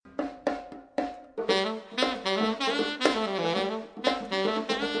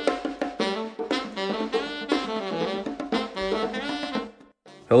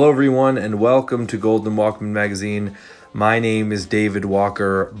Hello, everyone, and welcome to Golden Walkman Magazine. My name is David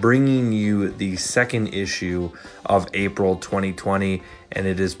Walker, bringing you the second issue of April 2020, and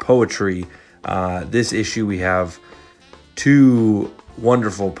it is poetry. This issue, we have two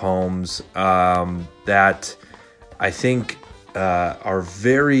wonderful poems that I think are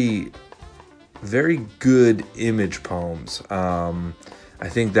very, very good image poems. I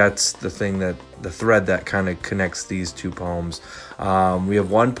think that's the thread that kind of connects these two poems. We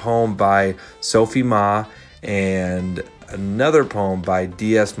have one poem by Sophie Ma and another poem by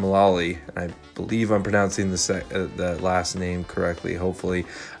D.S. Mullally. I believe I'm pronouncing the last name correctly, hopefully.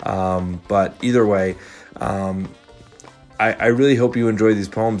 But either way, I really hope you enjoy these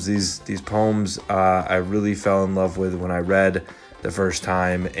poems. These poems I really fell in love with when I read the first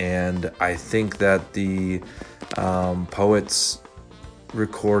time, and I think that the poets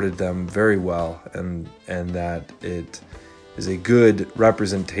recorded them very well, and that it is a good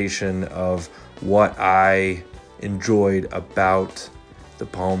representation of what I enjoyed about the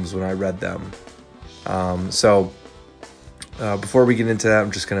poems when I read them. So before we get into that,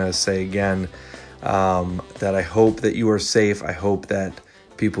 I'm just going to say again that I hope that you are safe. I hope that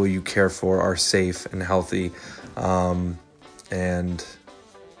people you care for are safe and healthy, and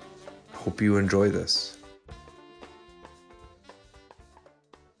hope you enjoy this.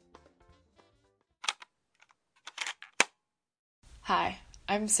 Hi,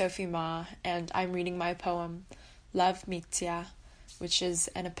 I'm Sophie Ma, and I'm reading my poem, Love Mitya, which is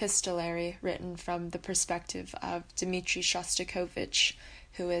an epistolary written from the perspective of Dmitri Shostakovich,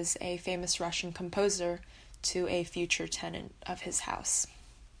 who is a famous Russian composer, to a future tenant of his house.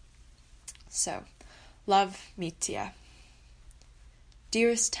 So, Love Mitya.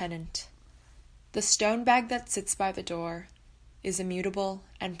 Dearest tenant, the stone bag that sits by the door is immutable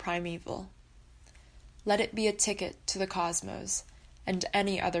and primeval. Let it be a ticket to the cosmos and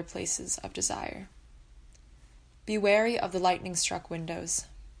any other places of desire. Be wary of the lightning-struck windows,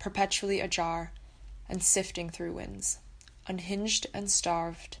 perpetually ajar and sifting through winds. Unhinged and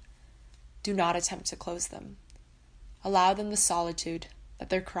starved, do not attempt to close them. Allow them the solitude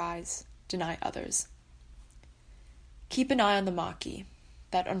that their cries deny others. Keep an eye on the maki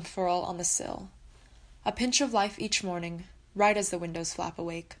that unfurl on the sill. A pinch of life each morning, right as the windows flap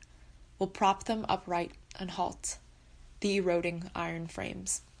awake, will prop them upright and halt the eroding iron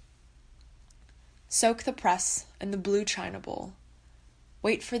frames. Soak the press in the blue china bowl.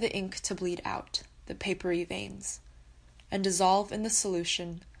 Wait for the ink to bleed out the papery veins and dissolve in the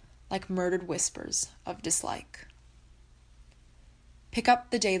solution like murdered whispers of dislike. Pick up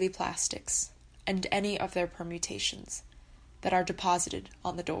the daily plastics and any of their permutations that are deposited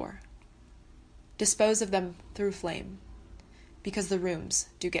on the door. Dispose of them through flame, because the rooms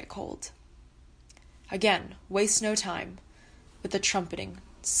do get cold. Again, waste no time with the trumpeting,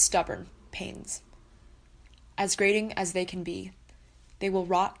 stubborn pains. As grating as they can be, they will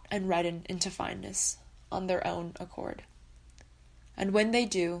rot and redden into fineness on their own accord. And when they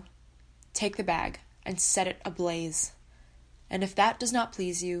do, take the bag and set it ablaze. And if that does not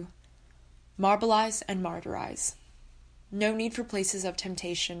please you, marbleize and martyrize. No need for places of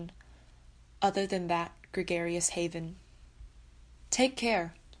temptation other than that gregarious haven. Take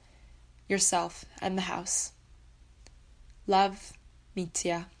care, yourself and the house. Love,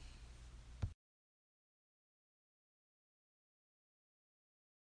 Mitya.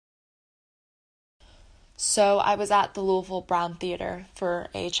 So I was at the Louisville Brown Theater for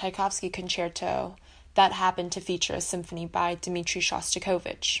a Tchaikovsky concerto that happened to feature a symphony by Dmitri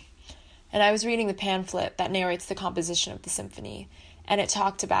Shostakovich. And I was reading the pamphlet that narrates the composition of the symphony, and it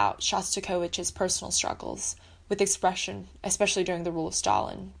talked about Shostakovich's personal struggles with expression, especially during the rule of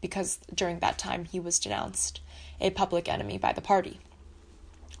Stalin, because during that time he was denounced a public enemy by the party.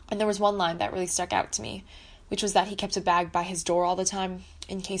 And there was one line that really stuck out to me, which was that he kept a bag by his door all the time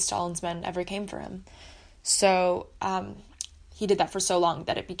in case Stalin's men ever came for him. So he did that for so long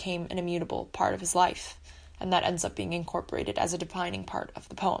that it became an immutable part of his life, and that ends up being incorporated as a defining part of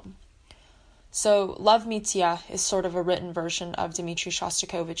the poem. So Love Mitya is sort of a written version of Dmitri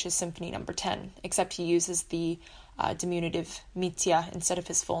Shostakovich's Symphony No. 10, except he uses the diminutive Mitya instead of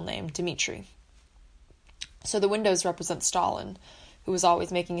his full name, Dmitri. So the windows represent Stalin, who was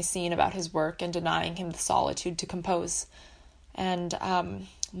always making a scene about his work and denying him the solitude to compose. And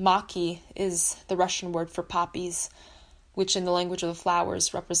maki is the Russian word for poppies, which in the language of the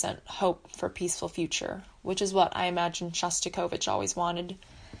flowers represent hope for a peaceful future, which is what I imagine Shostakovich always wanted.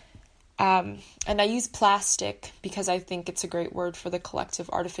 And I use plastic because I think it's a great word for the collective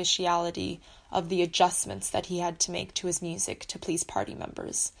artificiality of the adjustments that he had to make to his music to please party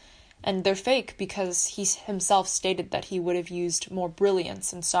members. And they're fake because he himself stated that he would have used more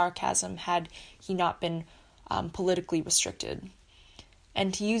brilliance and sarcasm had he not been politically restricted.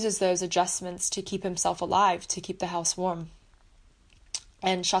 And he uses those adjustments to keep himself alive, to keep the house warm.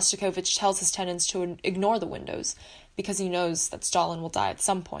 And Shostakovich tells his tenants to ignore the windows because he knows that Stalin will die at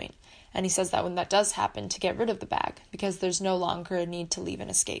some point. And he says that when that does happen, to get rid of the bag because there's no longer a need to leave and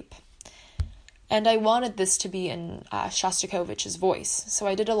escape. And I wanted this to be in Shostakovich's voice, so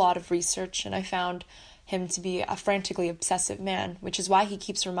I did a lot of research and I found him to be a frantically obsessive man, which is why he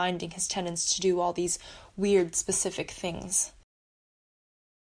keeps reminding his tenants to do all these weird, specific things.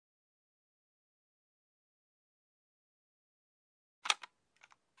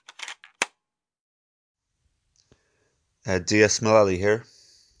 D.S. Mullally here,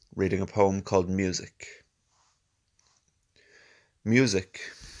 reading a poem called Music. Music,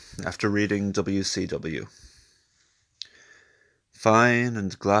 after reading WCW. Fine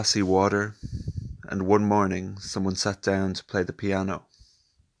and glassy water, and one morning someone sat down to play the piano.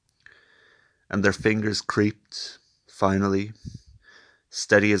 And their fingers creaked, finally,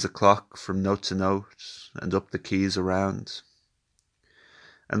 steady as a clock from note to note, and up the keys around.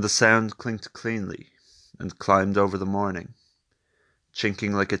 And the sound clinked cleanly, and climbed over the morning,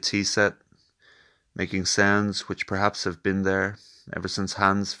 chinking like a tea set, making sounds which perhaps have been there ever since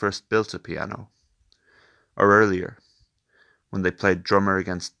Hans first built a piano, or earlier, when they played drummer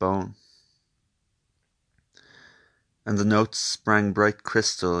against bone. And the notes sprang bright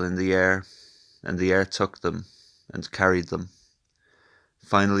crystal in the air, and the air took them and carried them,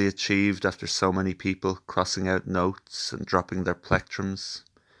 finally achieved after so many people crossing out notes and dropping their plectrums,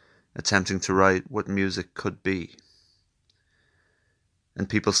 attempting to write what music could be. And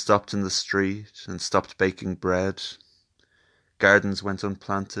people stopped in the street and stopped baking bread. Gardens went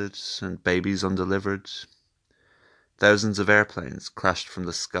unplanted and babies undelivered. Thousands of airplanes crashed from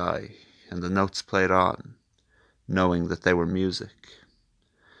the sky, and the notes played on, knowing that they were music.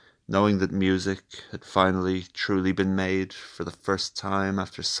 Knowing that music had finally truly been made for the first time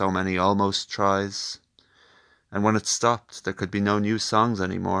after so many almost tries. And when it stopped, there could be no new songs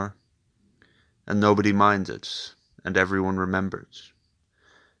anymore. And nobody minded, and everyone remembered.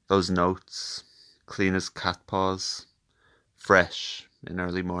 Those notes, clean as cat paws, fresh in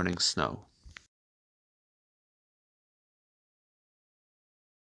early morning snow.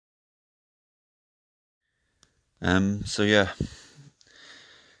 So yeah,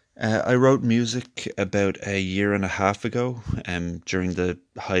 I wrote music about a year and a half ago, during the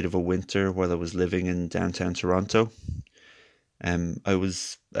height of a winter while I was living in downtown Toronto.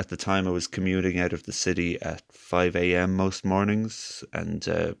 At the time, I was commuting out of the city at 5 a.m. most mornings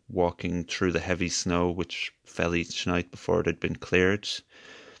and walking through the heavy snow which fell each night before it had been cleared.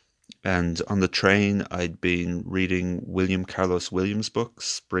 And on the train, I'd been reading William Carlos Williams' book,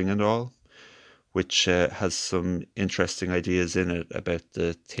 Spring and All, which has some interesting ideas in it about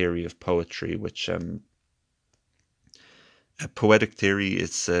the theory of poetry, which poetic theory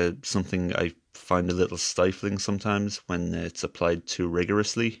is something I find a little stifling sometimes when it's applied too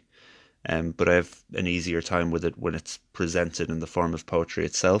rigorously. But I have an easier time with it when it's presented in the form of poetry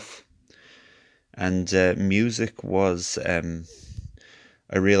itself. And music was,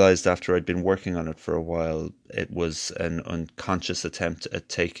 I realized after I'd been working on it for a while, it was an unconscious attempt at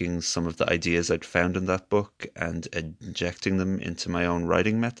taking some of the ideas I'd found in that book and injecting them into my own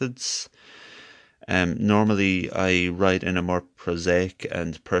writing methods. Normally, I write in a more prosaic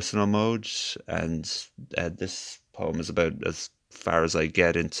and personal mode, and this poem is about as far as I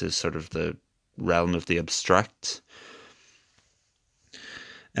get into sort of the realm of the abstract.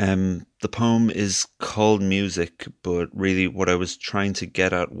 The poem is called Music, but really what I was trying to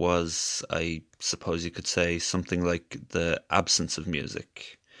get at was, I suppose you could say, something like the absence of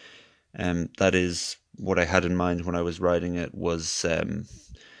music. That is what I had in mind when I was writing it was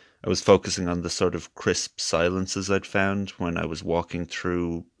I was focusing on the sort of crisp silences I'd found when I was walking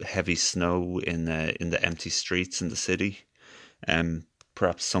through heavy snow in the empty streets in the city,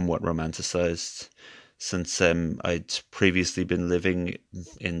 perhaps somewhat romanticized, since I'd previously been living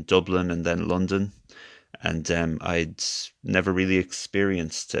in Dublin and then London, and I'd never really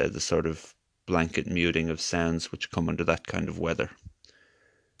experienced the sort of blanket muting of sounds which come under that kind of weather.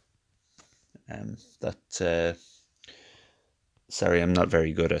 That sorry, I'm not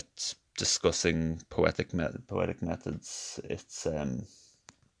very good at discussing poetic methods. It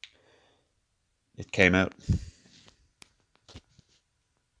came out.